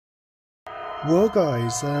Well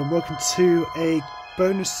guys, welcome to a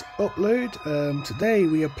bonus upload. Today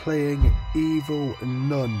we are playing Evil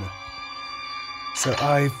Nun. So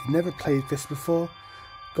I've never played this before.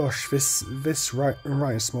 Gosh, this right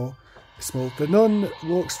small. The nun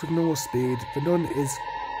walks with normal speed. The nun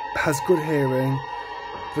has good hearing.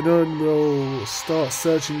 The nun will start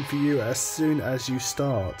searching for you as soon as you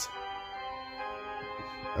start.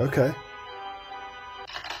 Okay.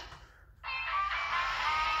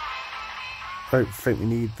 I don't think we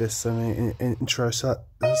need this intro so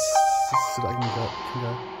that I can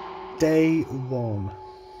go. Day 1.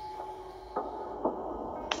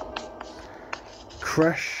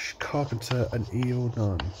 Crash, Carpenter, and Evil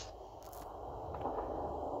Nun.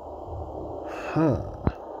 Huh.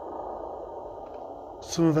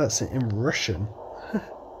 Some of that's in Russian.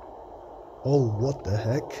 Oh, what the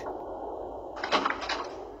heck?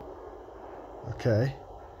 Okay.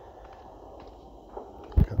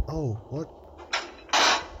 Oh, what?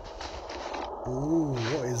 Ooh,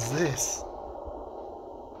 what is this?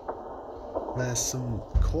 There's some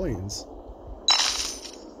coins.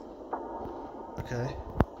 Okay.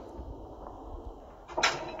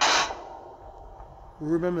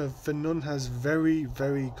 Remember, the nun has very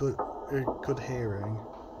good hearing.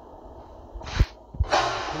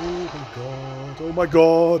 Oh my god! Oh my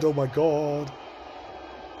god! Oh my god!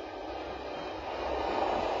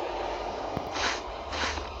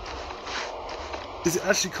 Is it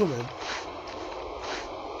actually coming?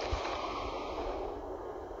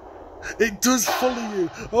 It does follow you!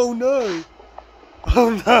 Oh no! Oh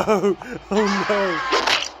no! Oh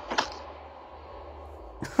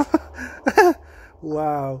no!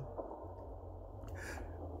 Wow.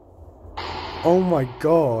 Oh my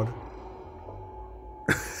god.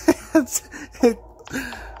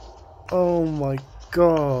 Oh my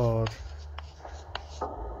god.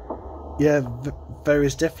 Yeah, there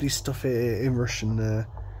is definitely stuff in Russian there.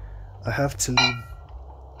 I have to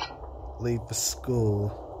leave the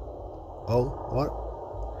school. Oh, what?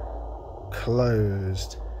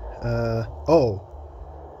 Closed. Oh.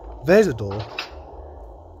 There's a door.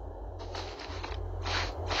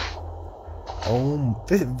 Oh,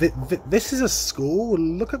 this is a school?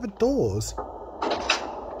 Look at the doors.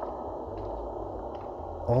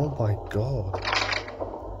 Oh my god.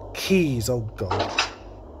 Keys, oh god.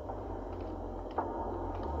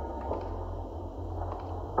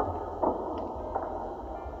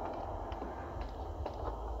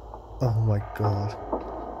 Oh my god.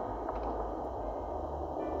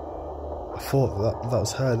 I thought that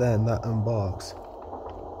was her there in that box.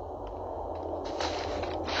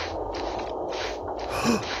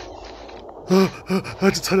 I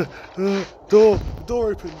had to turn the door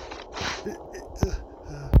open.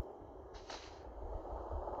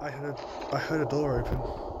 I heard a door open.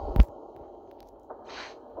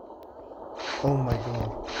 Oh my god.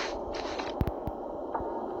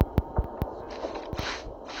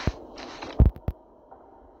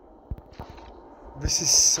 This is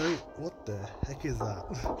so... what the heck is that?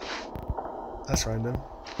 That's random.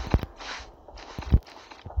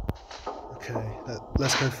 Okay,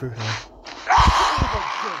 let's go through here.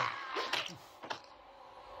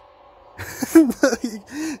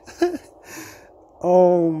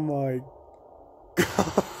 Oh my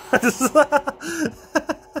god.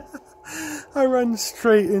 I ran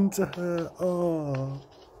straight into her. Oh.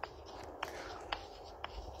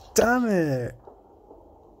 Damn it.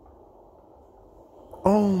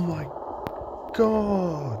 Oh my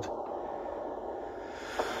god.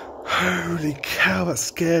 Holy cow, that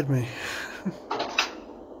scared me.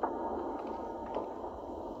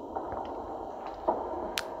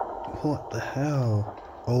 What the hell?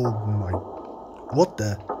 Oh my... what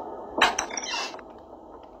the...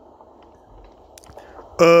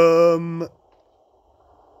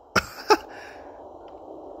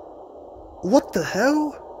 What the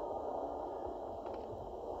hell?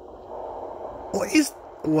 What is...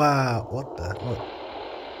 wow, what the...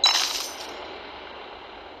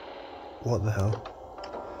 what the hell?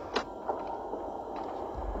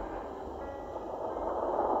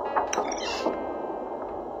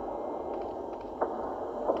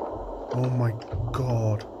 Oh my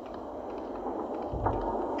god.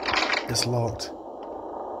 It's locked.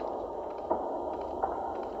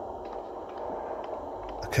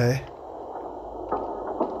 Okay.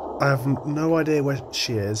 I have no idea where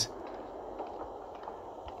she is.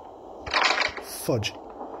 Fudge.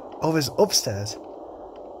 Oh, there's upstairs.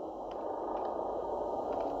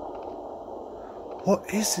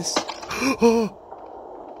 What is this?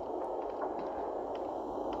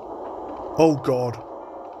 Oh god.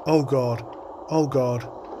 Oh god. Oh god.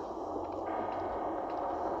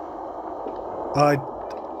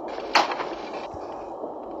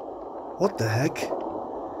 What the heck?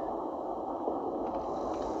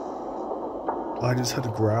 I just had a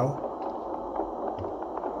growl.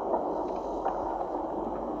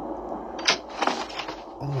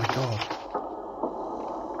 Oh my god.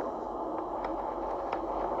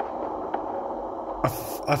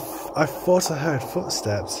 I thought I heard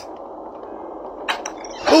footsteps.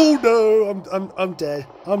 Oh no! I'm dead.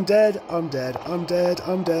 I'm dead. I'm dead. I'm dead.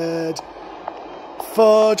 I'm dead.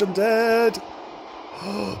 Fudge! I'm dead.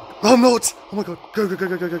 I'm not. Oh my god! Go go go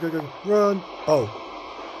go go go go go! Run! Oh.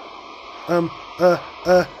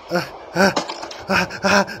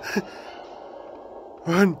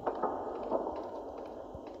 Run!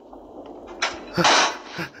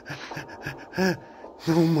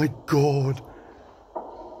 Oh my god!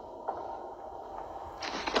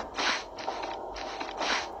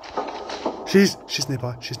 She's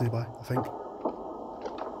nearby. She's nearby, I think.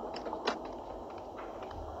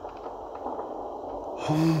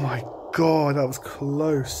 Oh my god, that was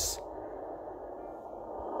close.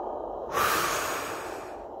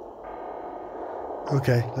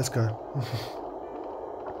 Okay, let's go.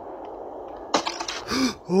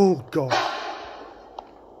 Oh god.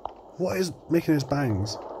 What is making those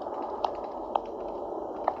bangs?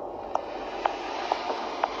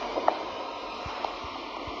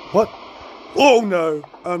 What? Oh no!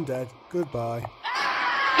 I'm dead. Goodbye.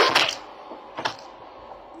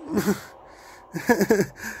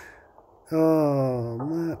 Oh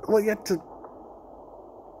man. Well, you had to...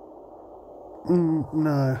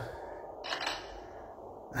 no.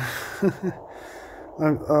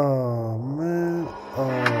 Oh man.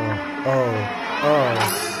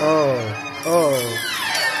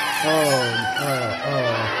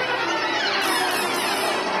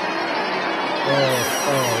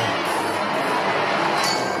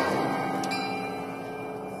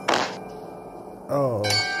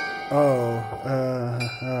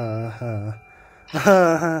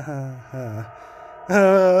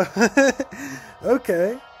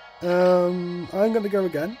 Okay. I'm gonna go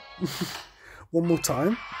again. One more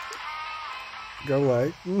time. Go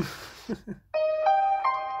away.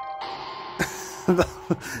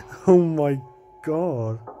 Oh my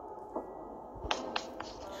god.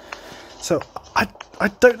 So I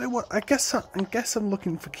don't know what I guess I'm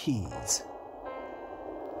looking for keys.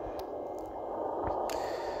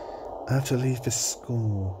 I have to leave this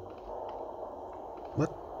school.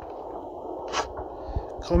 What?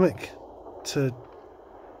 Comic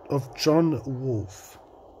of John Wolfe.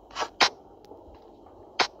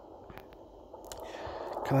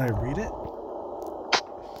 Can I read it?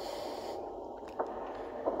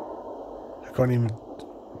 I can't even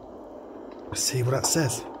see what that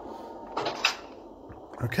says.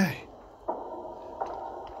 Okay.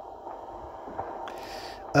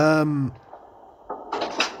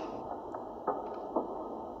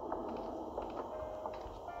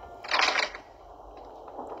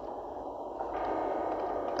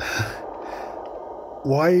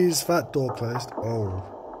 Why is that door closed? Oh.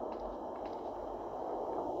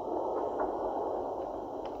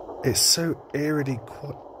 It's so eerily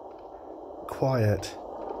quiet.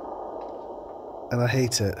 And I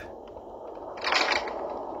hate it.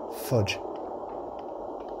 Fudge.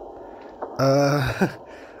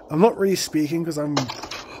 I'm not really speaking because I'm...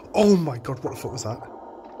 Oh my god, what the fuck was that?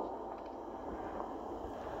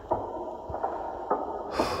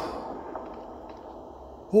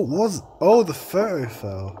 What was... Oh, the photo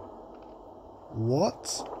fell.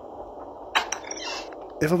 What?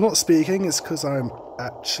 If I'm not speaking, it's because I'm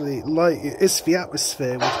actually... Like, it's the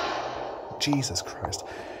atmosphere which... Jesus Christ.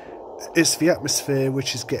 It's the atmosphere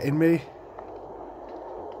which is getting me.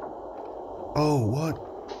 Oh, what?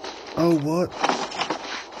 Oh, what?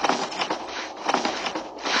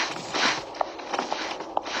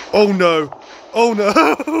 Oh, no. Oh, no.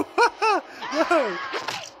 No.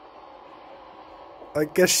 I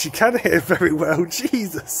guess she can hear very well.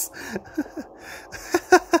 Jesus.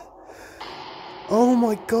 Oh,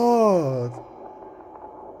 my God.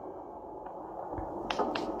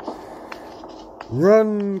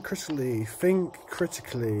 Run critically. Think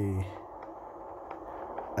critically.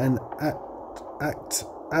 And act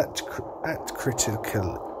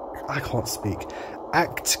critically. I can't speak.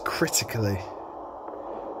 Act critically.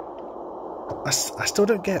 I still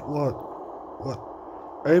don't get what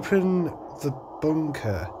open the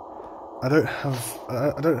bunker. I don't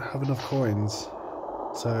have enough coins,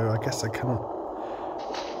 so I guess I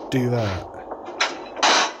cannot do that.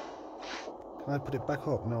 Can I put it back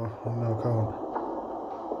up? No, I can't.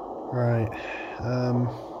 Right.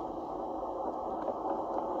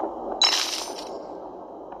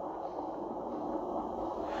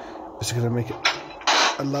 Just gonna make it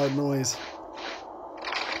a loud noise.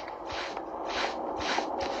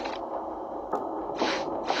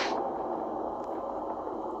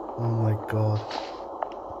 Oh my god.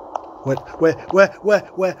 Where?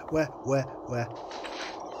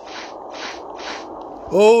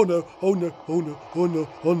 Oh no, oh no, oh no, oh no,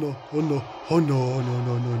 oh no, oh no, oh no, oh no,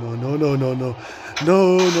 no, no, no, no, no, no, no.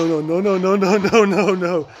 No, no, no, no, no, no, no, no, no, no,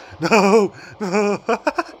 no, no,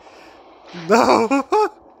 no.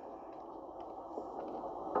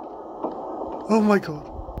 Oh my god.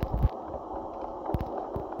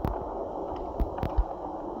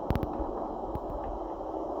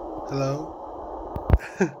 Hello?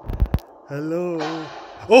 Hello?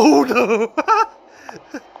 Oh no!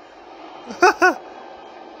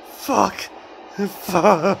 Fuck!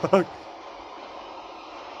 Fuck!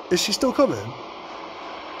 Is she still coming?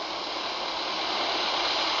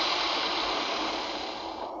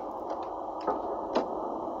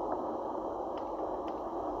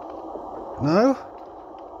 No?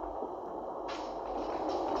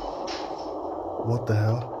 What the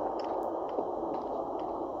hell?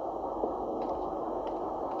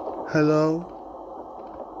 Hello?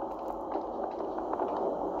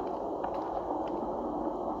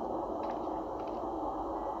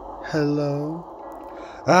 Hello?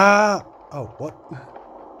 Ah! Oh, what?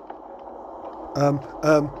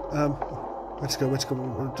 Let's go.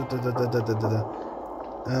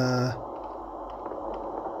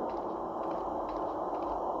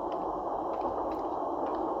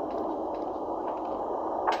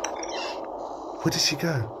 Where did she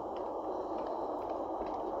go?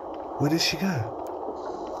 Where did she go?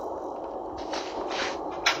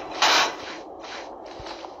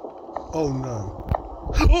 Oh no.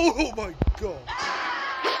 Oh my god.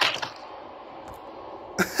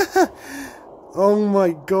 Oh my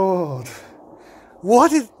god.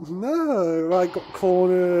 What is... No, I got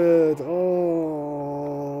cornered.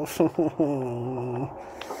 Oh.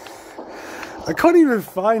 I can't even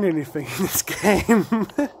find anything in this game.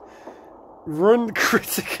 Run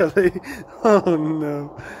critically. Oh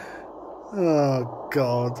no. Oh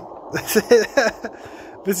god.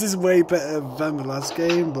 This is way better than the last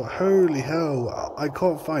game, but holy hell, I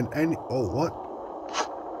can't find any... Oh, what?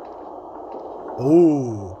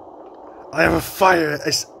 Oh. I have a fire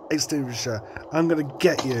extinguisher. I'm gonna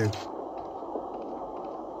get you.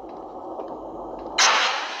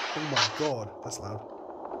 Oh my god, that's loud.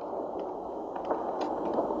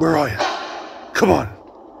 Where are you? Come on.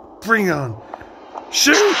 Bring it on.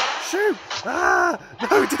 Shoot! Shoot! Ah!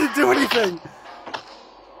 No, it didn't do anything!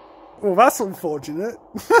 Well, that's unfortunate.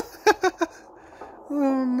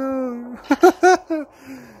 Oh no.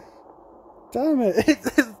 Damn it.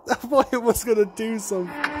 I thought it was going to do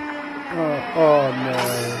something. Oh no.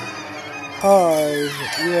 Hi.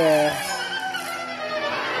 Yeah.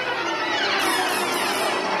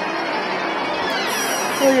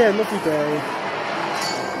 Oh yeah, lovely day.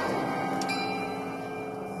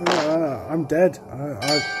 No, I'm dead.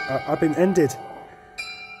 I've been ended.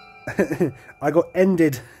 I got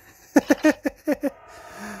ended.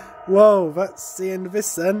 Whoa, that's the end of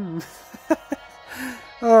this then.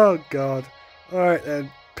 Oh god. Alright then,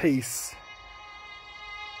 peace.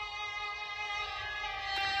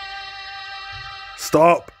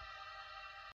 Stop.